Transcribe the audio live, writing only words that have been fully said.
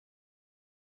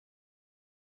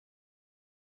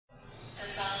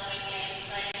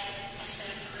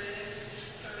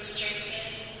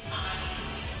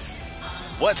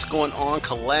What's going on,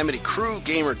 Calamity crew,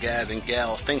 gamer guys and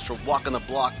gals? Thanks for walking the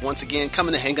block once again,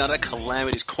 coming to hang out at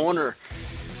Calamity's Corner.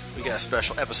 We got a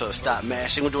special episode of Stop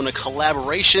Mashing. We're doing a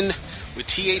collaboration with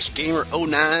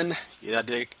THGamer09. Yeah, I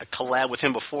did a collab with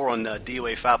him before on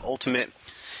DOA 5 Ultimate.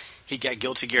 He got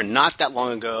Guilty Gear not that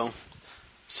long ago,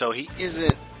 so he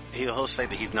isn't. He'll say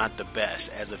that he's not the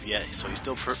best as of yet. So he's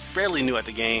still fairly new at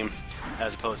the game,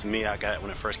 as opposed to me. I got it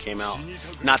when it first came out.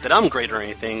 Not that I'm great or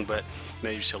anything, but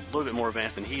maybe just a little bit more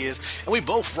advanced than he is. And we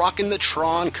both rocking the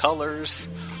Tron colors.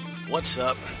 What's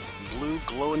up? Blue,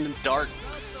 glow in the dark.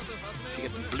 You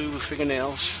get the blue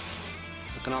fingernails.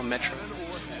 Looking all Metro.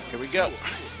 Here we go.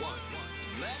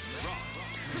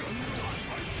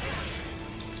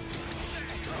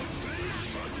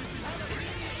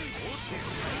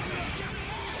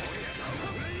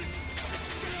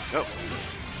 Oh.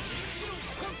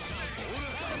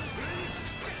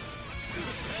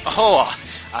 Oh,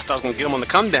 I thought I was going to get him on the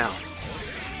come down.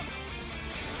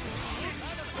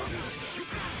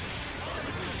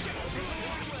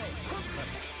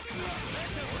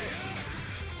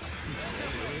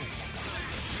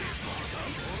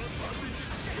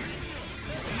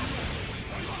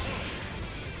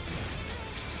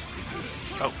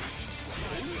 Oh.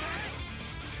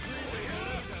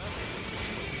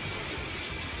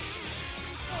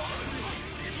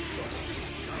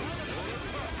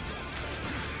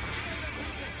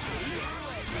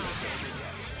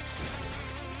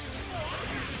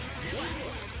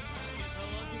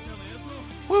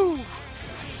 Woo!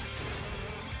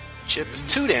 Chip is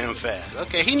too damn fast.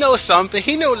 Okay, he knows something.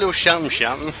 He knows a little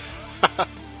something.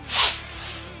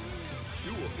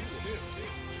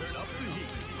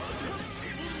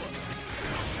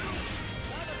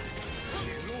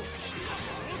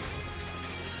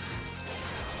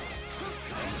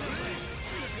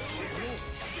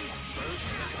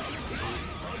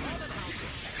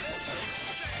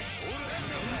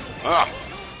 Ah.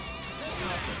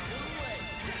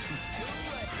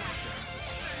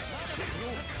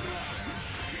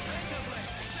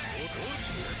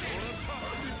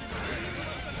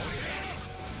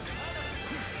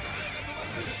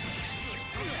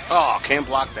 Oh, can't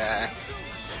block that.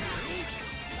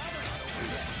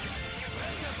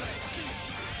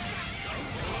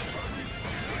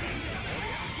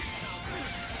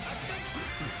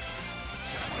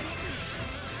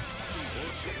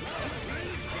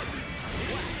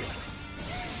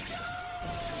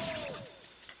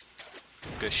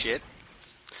 Good shit.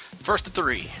 First of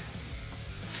three.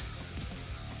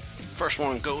 First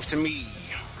one goes to me.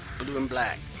 Blue and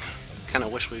black. Kind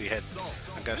of wish we had,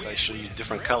 I guess I should use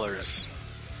different colors.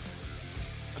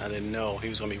 I didn't know he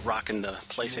was going to be rocking the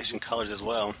PlayStation colors as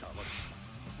well.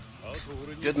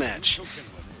 Good match.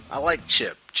 I like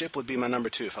Chip. Chip would be my number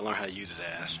 2 if I learn how to use his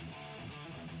ass.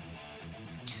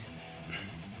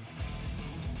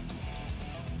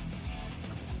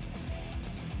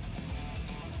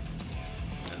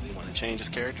 Does he want to change his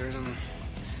character?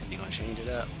 He going to change it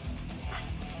up.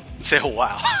 Say, oh,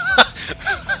 wow.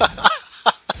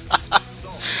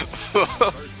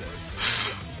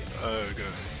 Oh god.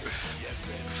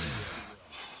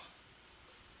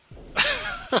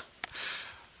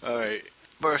 Alright,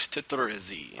 burst to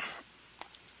Thrizzy.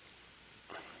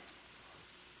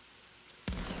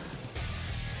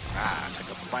 Take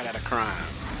a bite out of crime.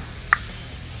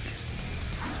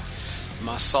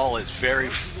 My Saul is very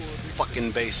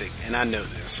fucking basic, and I know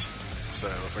this. So,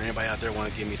 for anybody out there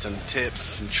want to give me some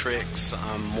tips and tricks,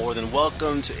 I'm more than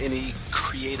welcome to any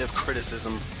creative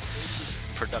criticism,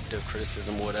 productive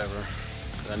criticism, whatever.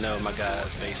 Because I know my guy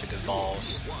is basic as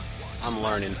balls. I'm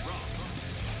learning.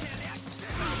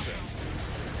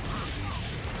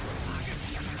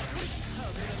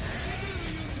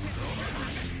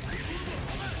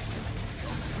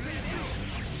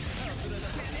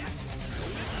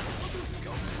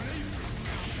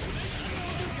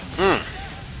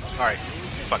 Alright,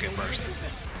 fucking burst.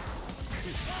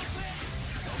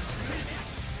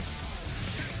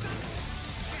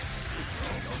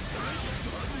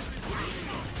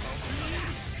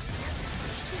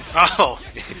 Oh!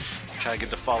 Try to get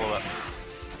the follow-up.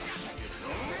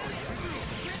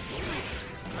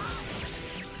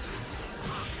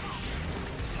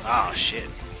 Oh, shit.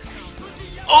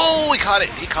 Oh, he caught it!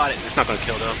 He caught it. It's not going to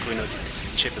kill, though. We know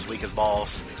Chip is weak as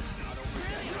balls.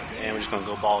 And we're just going to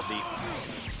go balls deep.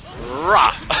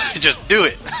 Rah! Just do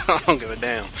it. I don't give a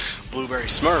damn. Blueberry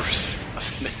Smurfs.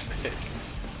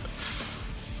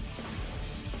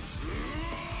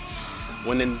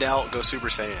 When in doubt, go Super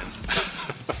Saiyan.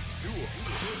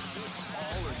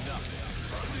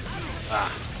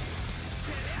 Ah.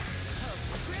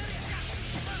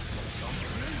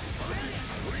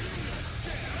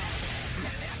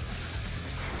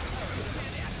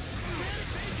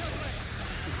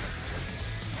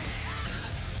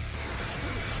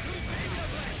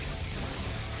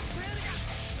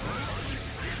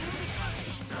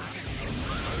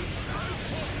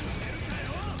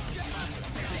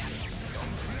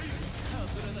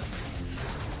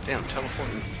 I'm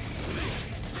teleporting.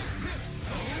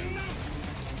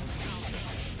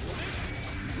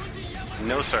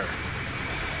 No, sir.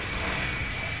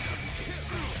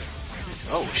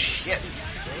 Oh, shit.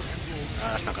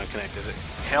 That's not going to connect, is it?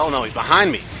 Hell no, he's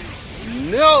behind me.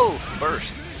 No!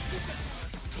 Burst.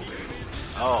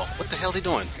 Oh, what the hell's he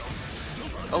doing?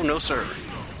 Oh, no, sir.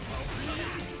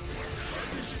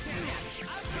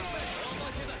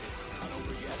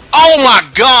 Oh, my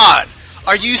God!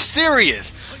 Are you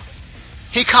serious?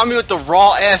 He caught me with the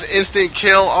raw-ass instant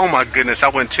kill. Oh, my goodness. I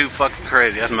went too fucking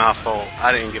crazy. That's my fault.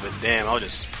 I didn't give a damn. I was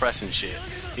just pressing shit.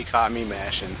 He caught me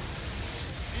mashing.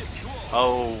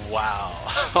 Oh, wow.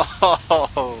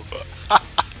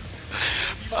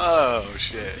 Oh,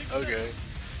 shit. Okay.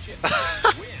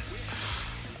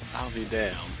 I'll be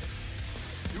damned.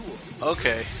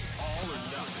 Okay.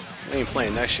 I ain't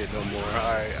playing that shit no more.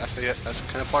 Alright, I say that's the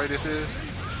kind of party this is.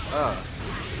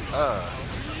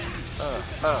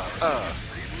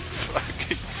 Fuck.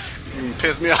 You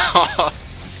piss me off.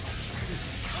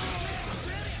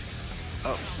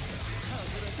 Oh.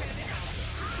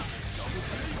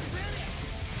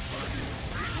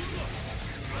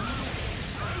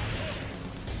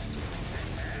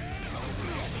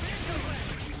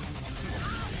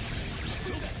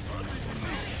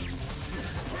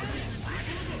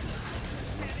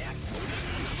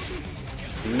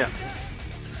 No.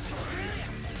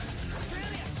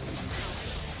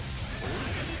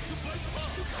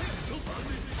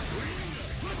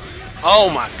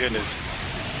 Oh my goodness.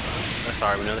 That's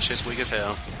sorry, we know this shit's weak as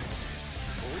hell.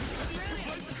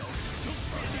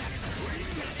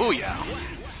 Booyah!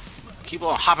 Keep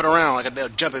on hopping around like a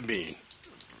damn jumping bean.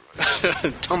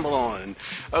 Tumble on.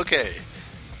 Okay.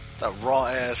 That raw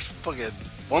ass fucking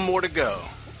one more to go.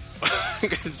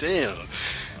 Damn.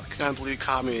 Can't believe you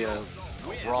caught me a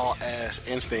raw ass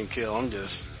instant kill. I'm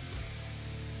just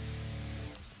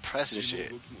pressing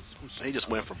shit. He just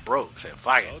went for broke. Said,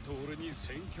 fuck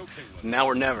it. Now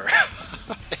or never.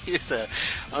 He said,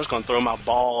 I'm just gonna throw my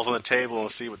balls on the table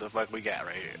and see what the fuck we got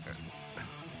right here.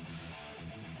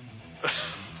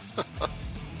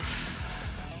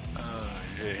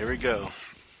 Yeah, here we go.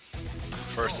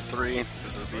 First to 3.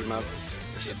 This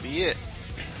will be it.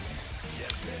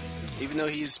 Even though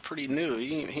he's pretty new,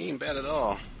 he ain't bad at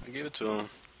all. I give it to him.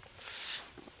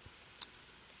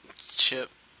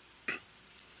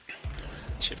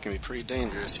 Chip can be pretty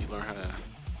dangerous. You learn how to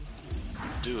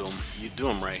do him. You do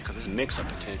him right, because his mix-up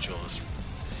potential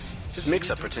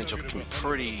can be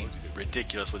pretty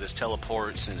ridiculous with his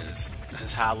teleports and his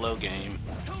high-low game.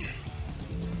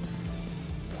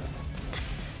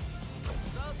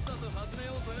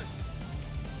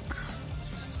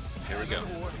 Here we go.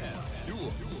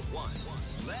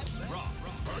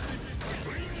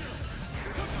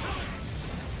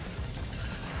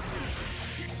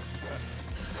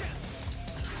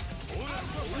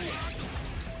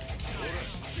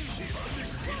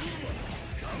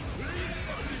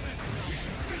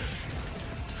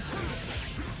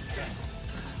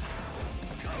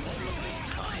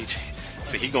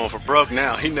 See, he going for broke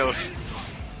now. He knows.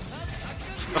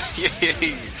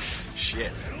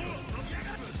 Shit.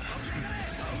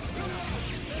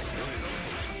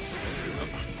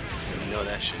 You know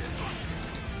that shit.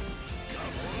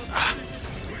 Ah.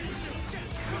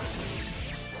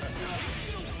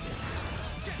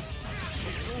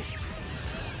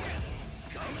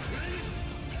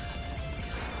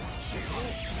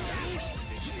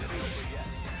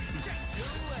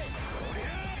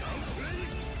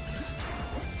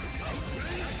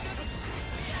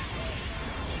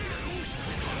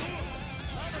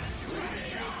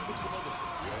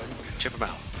 Chip him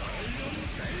out.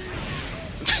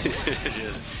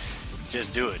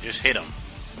 just do it. Just hit him.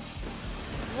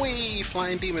 Wee!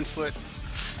 Flying demon foot.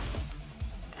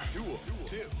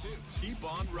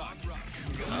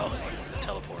 Oh, the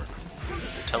teleport.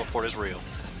 The teleport is real.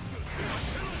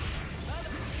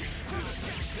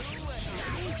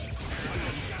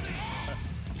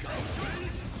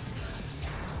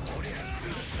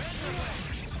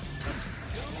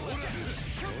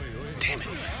 Damn it.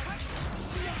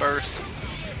 Burst.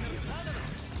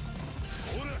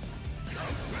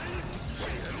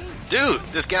 Dude,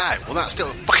 this guy will not steal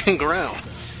the fucking ground.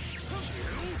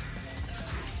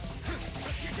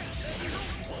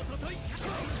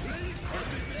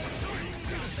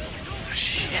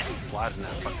 Shit. Why didn't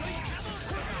that fucking...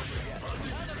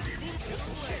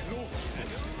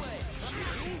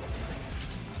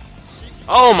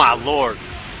 Oh my lord.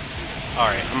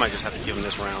 Alright, I might just have to give him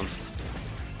this round.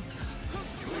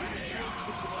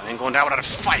 I ain't going down without a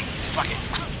fight. Fuck it.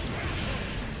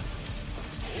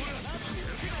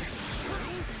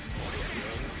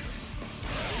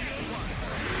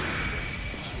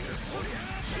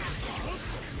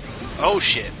 Oh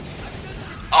shit.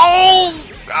 Oh!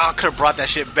 I could have brought that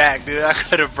shit back, dude. I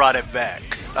could have brought it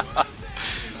back.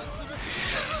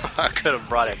 I could have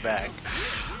brought it back.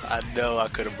 I know I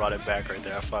could have brought it back right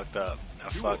there. I fucked up. I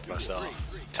fucked myself.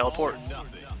 Teleport.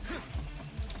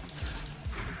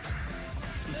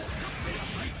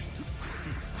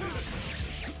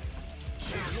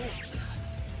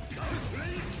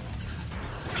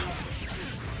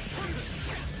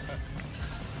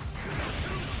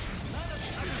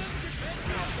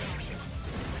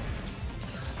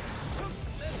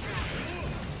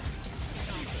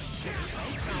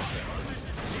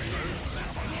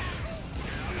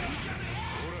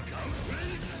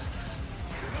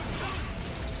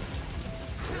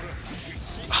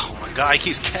 God, he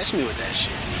keeps catching me with that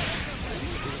shit.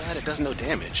 God, it does no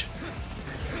damage.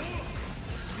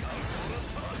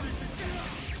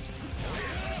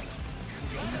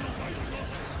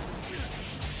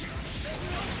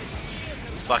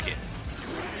 Fuck it.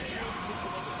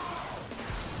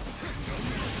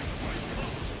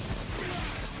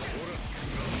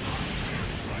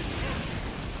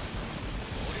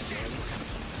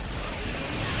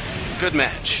 Good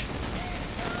match.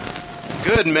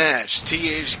 Good match.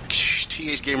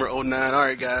 TH Gamer 09.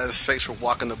 Alright guys, thanks for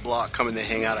walking the block, coming to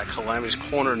hang out at Calamity's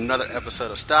Corner. Another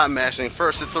episode of Stop Mashing.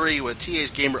 First of 3 with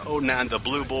TH Gamer 09, the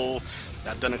Blue Bull.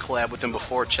 I've done a collab with him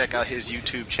before. Check out his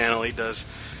YouTube channel. He does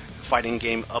fighting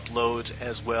game uploads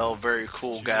as well. Very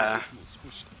cool guy.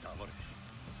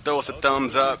 Throw us a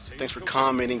thumbs up. Thanks for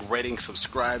commenting, rating,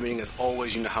 subscribing. As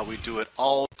always, you know how we do it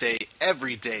all day,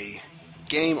 every day.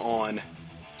 Game on.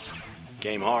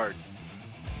 Game hard.